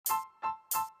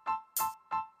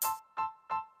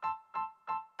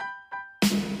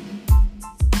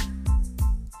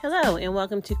Hello, and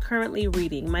welcome to Currently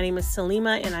Reading. My name is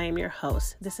Salima, and I am your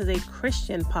host. This is a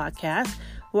Christian podcast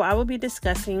where I will be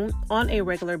discussing on a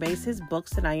regular basis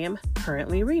books that I am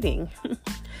currently reading.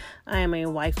 I am a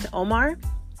wife to Omar.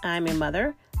 I'm a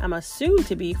mother. I'm a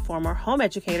soon-to-be former home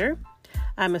educator.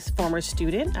 I'm a former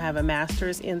student. I have a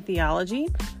master's in theology,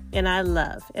 and I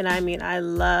love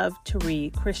to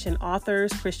read Christian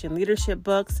authors, Christian leadership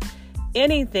books,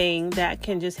 anything that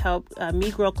can just help me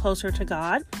grow closer to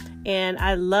God. And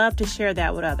I love to share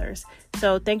that with others.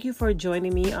 So thank you for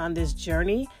joining me on this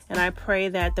journey. And I pray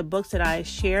that the books that I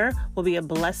share will be a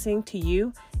blessing to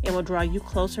you and will draw you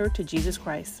closer to Jesus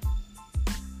Christ.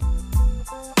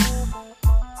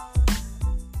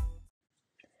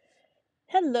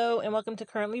 Hello, and welcome to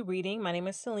Currently Reading. My name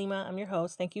is Salima. I'm your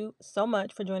host. Thank you so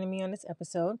much for joining me on this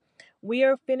episode. We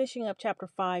are finishing up chapter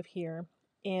 5 here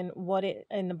in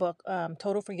the book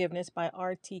Total Forgiveness by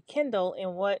R.T. Kendall.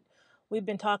 And what we've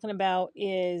been talking about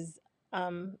is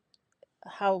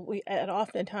how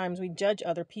oftentimes we judge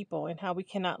other people and how we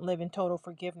cannot live in total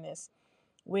forgiveness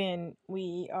when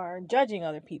we are judging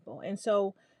other people. And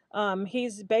so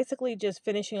he's basically just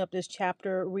finishing up this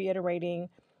chapter, reiterating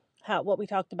what we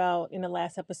talked about in the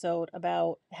last episode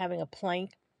about having a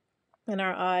plank in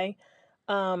our eye.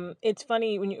 It's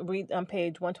funny when you read on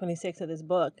page 126 of this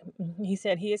book, he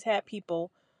said he has had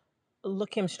people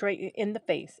look him straight in the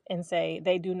face and say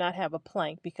they do not have a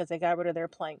plank because they got rid of their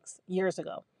planks years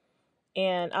ago.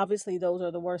 And obviously those are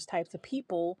the worst types of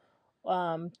people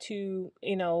to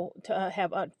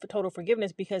have total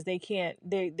forgiveness, because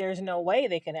there's no way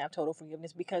they can have total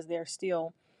forgiveness because they're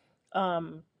still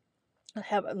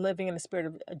living in the spirit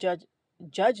of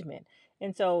judgment.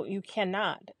 And so you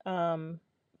cannot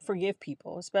forgive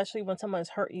people, especially when someone's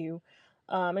hurt you.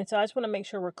 And so I just want to make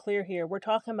sure we're clear here. We're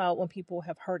talking about when people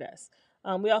have hurt us.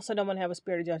 We also don't want to have a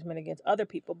spirit of judgment against other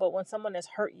people. But when someone has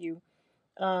hurt you,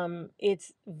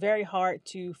 it's very hard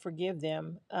to forgive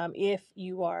them if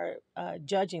you are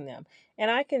judging them.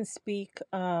 And I can speak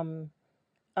on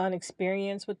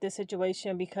experience with this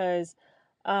situation because,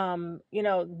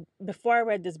 before I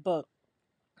read this book,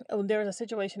 there was a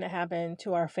situation that happened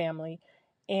to our family.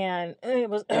 And it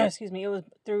was, it was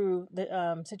through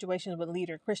the situations with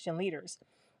Christian leaders.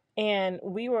 And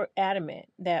we were adamant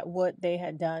that what they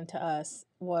had done to us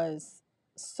was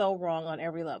so wrong on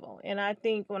every level. And I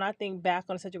think when I think back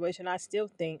on the situation, I still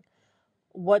think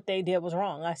what they did was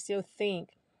wrong. I still think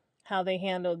how they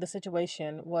handled the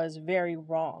situation was very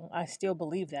wrong. I still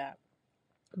believe that.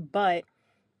 But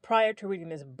prior to reading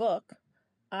this book,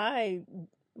 I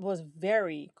was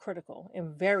very critical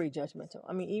and very judgmental.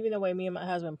 I mean, even the way me and my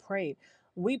husband prayed,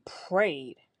 we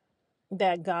prayed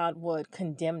that God would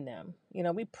condemn them.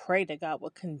 We prayed that God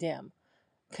would condemn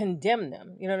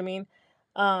them. You know what I mean?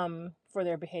 For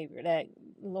their behavior. That,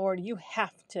 Lord, you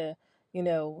have to,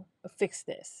 fix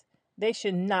this. They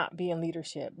should not be in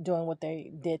leadership doing what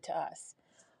they did to us.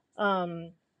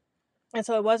 And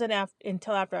so it wasn't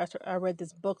until after I read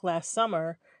this book last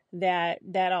summer that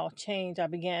all changed. I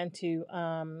began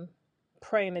to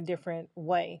pray in a different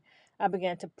way. I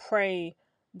began to pray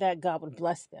that God would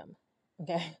bless them.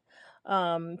 Okay.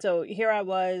 So here I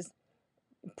was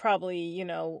probably,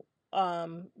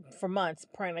 for months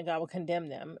praying that God would condemn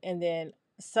them. And then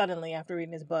suddenly after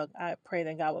reading this book, I pray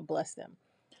that God would bless them.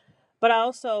 But I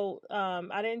also,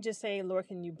 I didn't just say, Lord,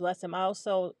 can you bless them? I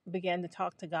also began to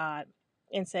talk to God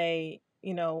and say,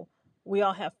 we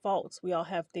all have faults. We all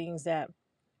have things that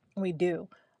we do.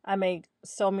 I make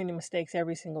so many mistakes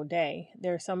every single day.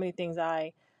 There are so many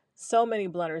so many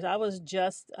blunders. I was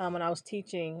just, when I was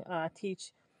teaching, I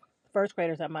teach first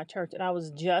graders at my church, and I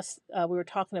was just, we were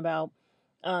talking about,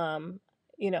 how,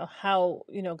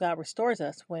 God restores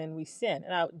us when we sin.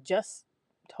 And I just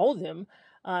told them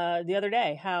the other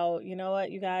day how, you know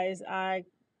what, you guys, I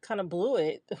kind of blew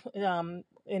it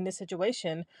in this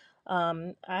situation.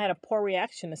 I had a poor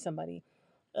reaction to somebody.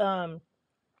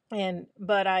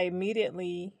 But I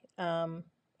immediately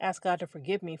asked God to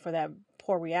forgive me for that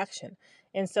poor reaction.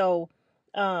 And so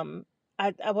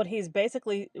what he's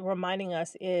basically reminding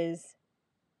us is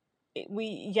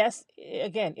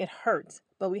again, it hurts,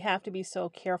 but we have to be so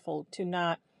careful to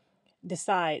not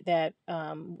decide that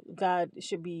God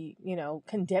should be,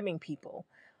 condemning people.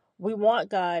 We want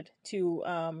God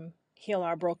to heal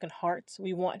our broken hearts.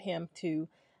 We want him to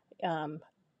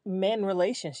mend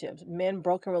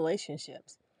broken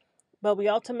relationships. But we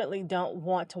ultimately don't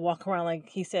want to walk around, like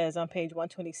he says on page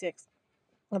 126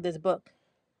 of this book,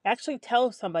 actually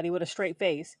tell somebody with a straight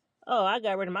face, oh, I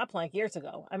got rid of my plank years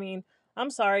ago. I mean,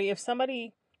 I'm sorry, if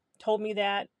somebody told me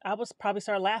that, I would probably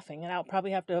start laughing, and I would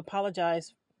probably have to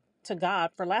apologize to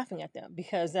God for laughing at them,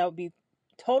 because that would be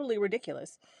totally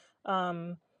ridiculous.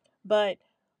 But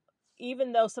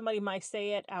even though somebody might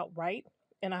say it outright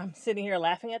and I'm sitting here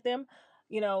laughing at them,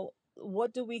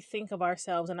 what do we think of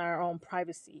ourselves in our own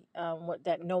privacy? What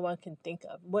that no one can think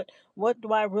of. What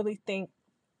do I really think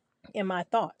in my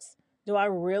thoughts? Do I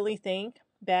really think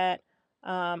that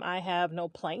I have no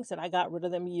planks, that I got rid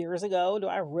of them years ago? Do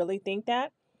I really think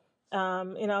that? We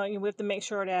have to make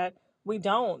sure that we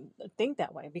don't think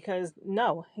that way, because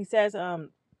no,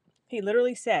 he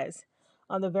literally says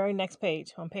on the very next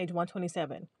page, on page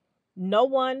 127, no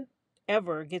one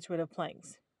ever gets rid of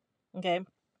planks. Okay.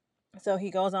 So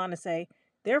he goes on to say,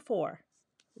 therefore,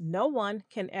 no one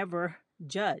can ever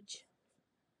judge.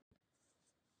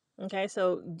 Okay.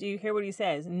 So do you hear what he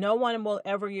says? No one will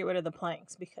ever get rid of the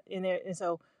planks, because in there, and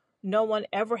so no one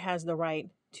ever has the right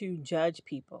to judge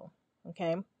people.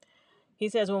 Okay. He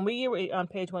says, when we get on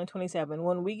page 127,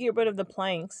 when we get rid of the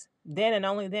planks, then and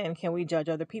only then can we judge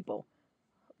other people.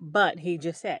 But he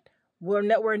just said, we're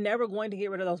never going to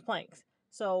get rid of those planks.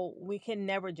 So we can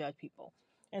never judge people.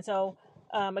 And so,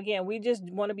 again, we just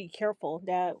want to be careful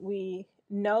that we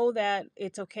know that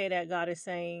it's okay, that God is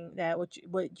saying that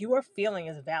what you are feeling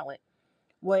is valid.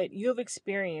 What you have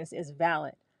experienced is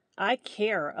valid. I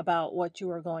care about what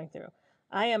you are going through.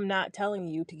 I am not telling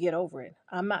you to get over it.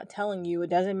 I'm not telling you it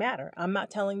doesn't matter. I'm not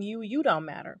telling you you don't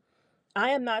matter. I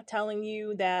am not telling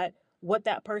you that what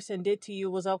that person did to you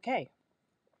was okay.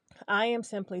 I am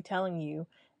simply telling you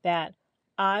that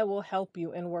I will help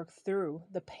you and work through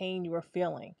the pain you are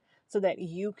feeling so that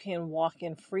you can walk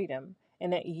in freedom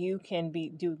and that you can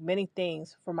do many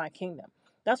things for my kingdom.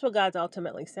 That's what God's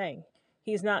ultimately saying.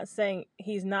 He's not saying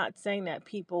that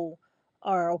people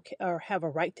are okay or have a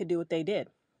right to do what they did.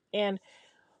 And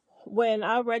when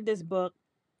I read this book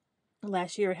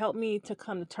last year, it helped me to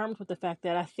come to terms with the fact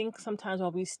that I think sometimes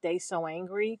when we stay so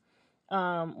angry,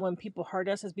 when people hurt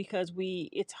us, is because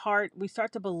it's hard. We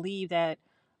start to believe that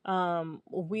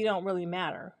we don't really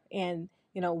matter, and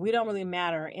we don't really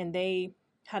matter, and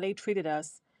how they treated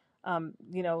us,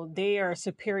 they are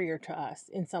superior to us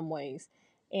in some ways,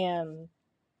 and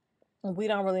we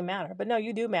don't really matter. But no,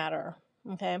 you do matter.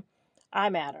 Okay, I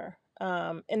matter,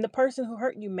 and the person who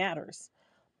hurt you matters,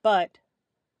 but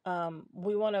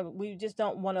we just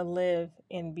don't want to live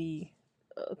and be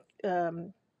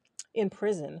um, in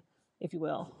prison, if you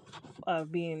will,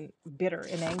 of being bitter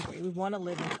and angry. We want to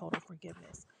live in total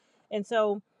forgiveness. And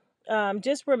so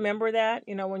just remember that,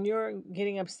 when you're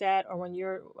getting upset, or when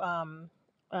you're um,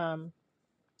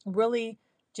 really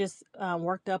just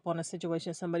worked up on a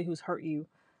situation, somebody who's hurt you,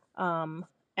 um,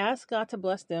 ask God to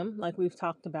bless them, like we've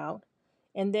talked about.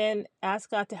 And then ask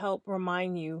God to help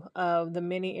remind you of the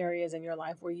many areas in your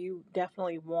life where you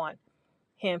definitely want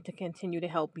Him to continue to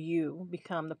help you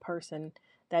become the person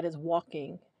that is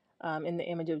walking in the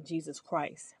image of Jesus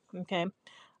Christ. Okay.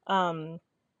 Um,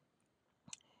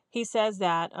 he says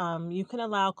that you can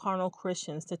allow carnal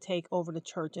Christians to take over the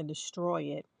church and destroy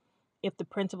it if the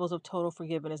principles of total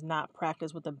forgiveness is not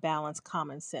practiced with a balanced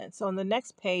common sense. So, on the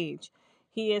next page,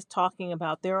 he is talking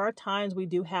about there are times we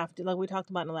do have to, like we talked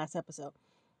about in the last episode,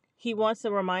 he wants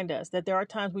to remind us that there are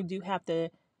times we do have to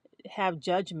have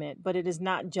judgment, but it is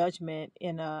not judgment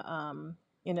in an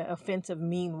offensive,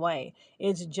 mean way.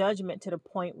 It's judgment to the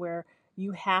point where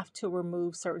you have to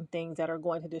remove certain things that are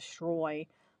going to destroy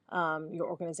your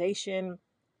organization,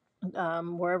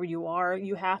 wherever you are.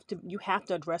 You have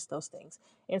to address those things.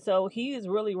 And so he is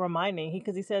really reminding,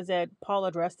 because he says that Paul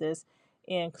addressed this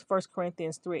in 1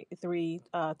 Corinthians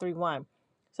 3:1.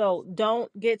 So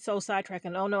don't get so sidetracked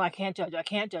and, oh no, I can't judge.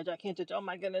 Oh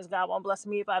my goodness, God won't bless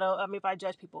me if I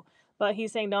judge people. But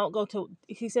he's saying, don't go to,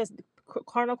 he says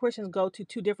carnal Christians go to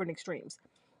two different extremes.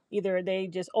 Either they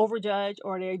just overjudge,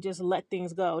 or they just let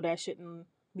things go that shouldn't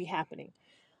be happening.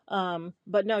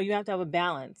 But no, you have to have a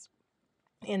balance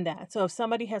in that. So if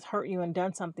somebody has hurt you and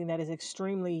done something that is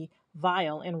extremely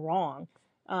vile and wrong,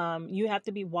 you have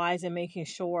to be wise in making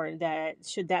sure that,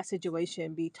 should that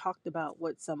situation be talked about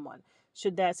with someone,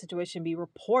 should that situation be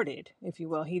reported, if you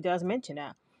will, he does mention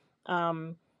that.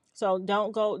 Um, so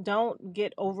don't be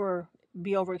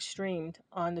over extremed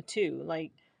on the two,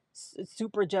 like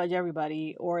super judge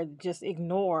everybody or just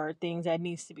ignore things that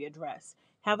needs to be addressed.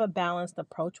 Have a balanced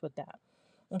approach with that.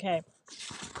 Okay.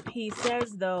 He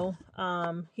says, though,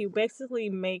 he basically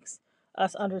makes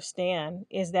us understand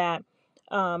is that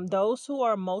those who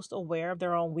are most aware of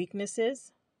their own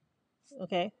weaknesses,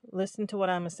 okay, listen to what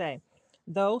I'm going to say.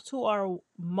 Those who are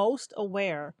most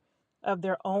aware of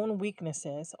their own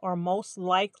weaknesses are most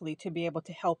likely to be able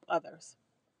to help others.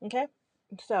 Okay?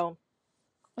 So,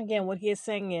 again, what he is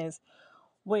saying is,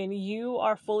 when you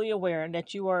are fully aware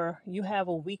that you have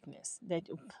a weakness,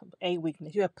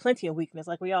 you have plenty of weakness,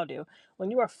 like we all do. When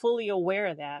you are fully aware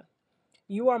of that,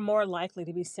 you are more likely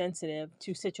to be sensitive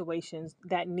to situations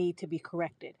that need to be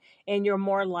corrected. And you're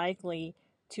more likely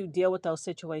to deal with those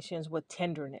situations with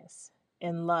tenderness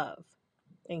and love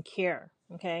and care.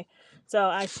 Okay. So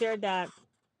I shared that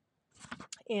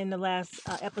in the last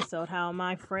episode, how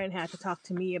my friend had to talk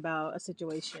to me about a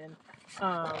situation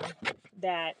um,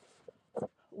 that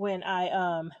when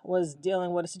I was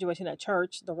dealing with a situation at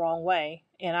church the wrong way,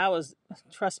 and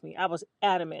trust me, I was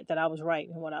adamant that I was right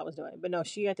in what I was doing. But no,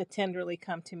 she had to tenderly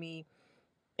come to me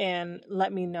and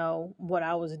let me know what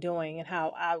I was doing and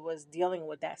how I was dealing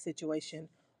with that situation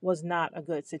was not a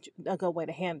good way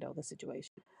to handle the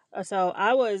situation. So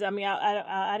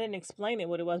I didn't explain it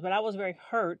what it was, but I was very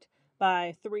hurt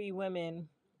by three women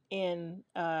in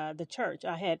the church.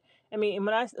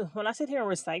 When I sit here and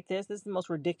recite this is the most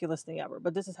ridiculous thing ever,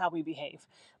 but this is how we behave.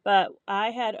 But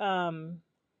I had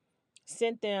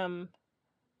sent them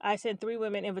I sent three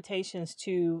women invitations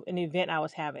to an event I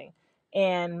was having,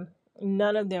 and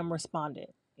none of them responded.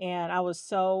 And I was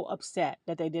so upset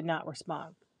that they did not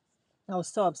respond. I was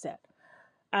so upset.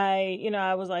 I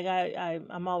was like,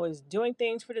 I'm always doing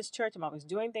things for this church. I'm always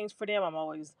doing things for them. I'm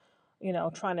always,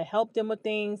 trying to help them with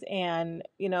things. And,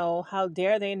 how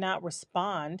dare they not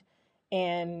respond?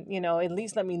 And, at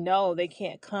least let me know they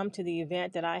can't come to the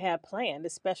event that I had planned, the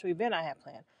special event I had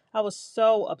planned. I was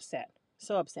so upset,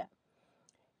 so upset.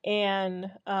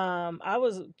 And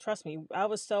trust me, I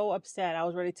was so upset. I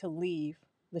was ready to leave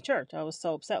the church. I was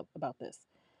so upset about this.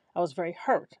 I was very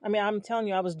hurt. I'm telling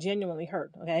you, I was genuinely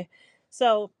hurt. Okay.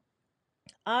 So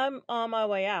I'm on my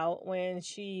way out when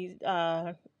she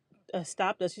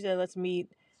stopped us. She said, let's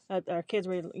meet. Our kids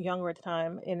were younger at the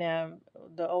time, and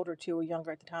the older two were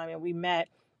younger at the time. And we met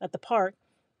at the park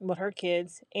with her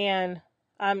kids. And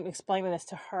I'm explaining this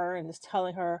to her and just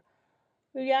telling her,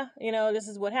 yeah, this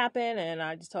is what happened. And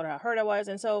I just told her how hurt I was.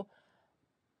 And so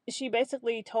she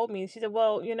basically told me, she said,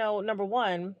 well, number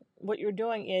one, what you're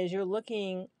doing is you're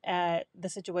looking at the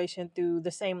situation through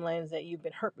the same lens that you've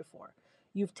been hurt before.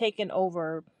 You've taken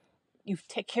over,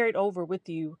 carried over with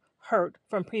you hurt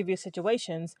from previous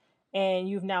situations, and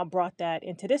you've now brought that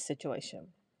into this situation.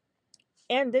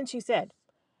 And then she said,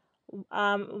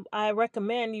 I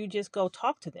recommend you just go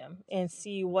talk to them and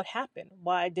see what happened.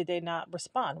 Why did they not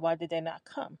respond? Why did they not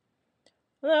come?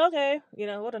 Well, okay,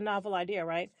 what a novel idea,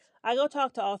 right? I go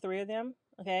talk to all three of them,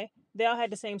 okay? They all had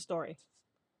the same story.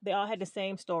 They all had the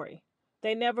same story.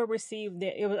 They never received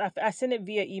it. I sent it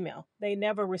via email. They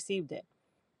never received it.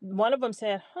 One of them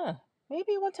said,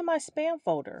 maybe it went to my spam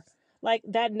folder. Like,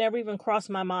 that never even crossed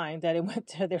my mind that it went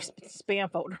to their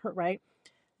spam folder, right?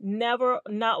 Never,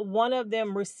 not one of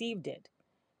them received it.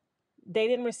 They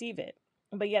didn't receive it.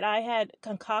 But yet I had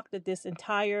concocted this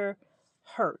entire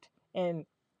hurt and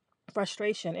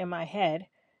frustration in my head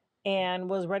and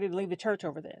was ready to leave the church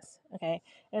over this. Okay.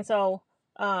 And so,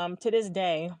 to this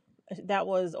day, that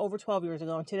was over 12 years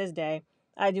ago. And to this day,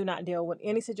 I do not deal with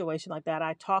any situation like that.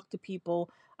 I talk to people.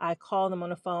 I call them on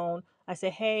the phone. I say,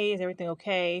 hey, is everything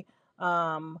okay?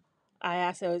 I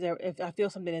ask them if I feel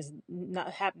something is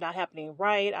not happening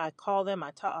right. I call them.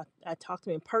 I talk to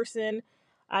them in person.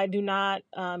 I do not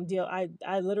deal.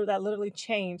 That literally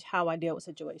changed how I deal with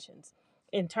situations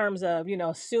in terms of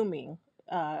assuming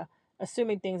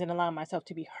things and allowing myself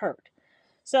to be hurt.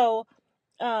 So,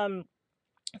 um,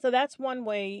 so that's one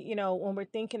way, when we're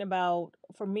thinking about,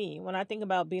 for me, when I think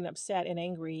about being upset and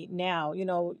angry now,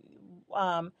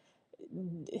 um,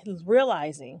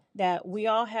 realizing that we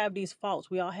all have these faults,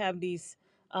 we all have these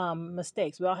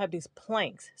mistakes, we all have these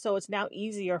planks. So it's now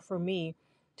easier for me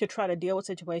to try to deal with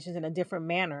situations in a different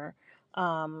manner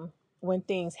when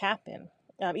things happen.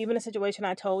 Even a situation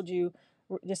I told you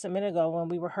just a minute ago when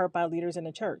we were hurt by leaders in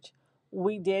the church,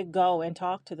 we did go and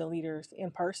talk to the leaders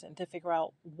in person to figure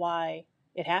out why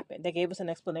it happened. They gave us an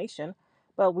explanation,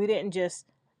 but it didn't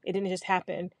just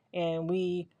happen and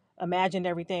we imagined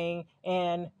everything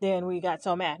and then we got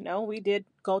so mad. No, we did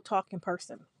go talk in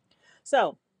person.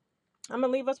 So I'm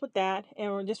going to leave us with that.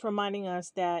 And we're just reminding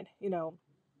us that,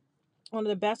 one of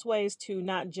the best ways to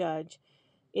not judge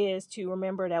is to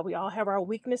remember that we all have our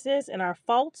weaknesses and our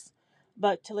faults,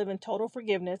 but to live in total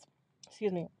forgiveness,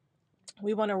 excuse me,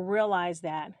 we want to realize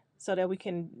that so that we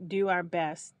can do our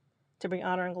best to bring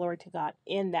honor and glory to God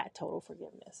in that total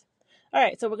forgiveness. All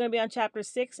right, so we're going to be on chapter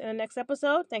 6 in the next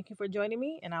episode. Thank you for joining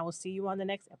me, and I will see you on the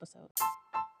next episode.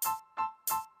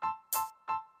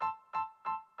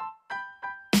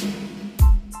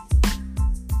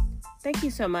 Thank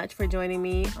you so much for joining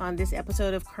me on this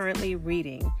episode of Currently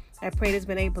Reading. I pray it has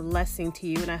been a blessing to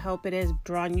you, and I hope it has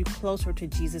drawn you closer to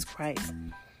Jesus Christ.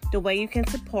 The way you can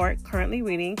support Currently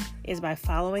Reading is by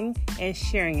following and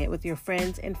sharing it with your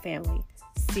friends and family.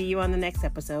 See you on the next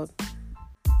episode.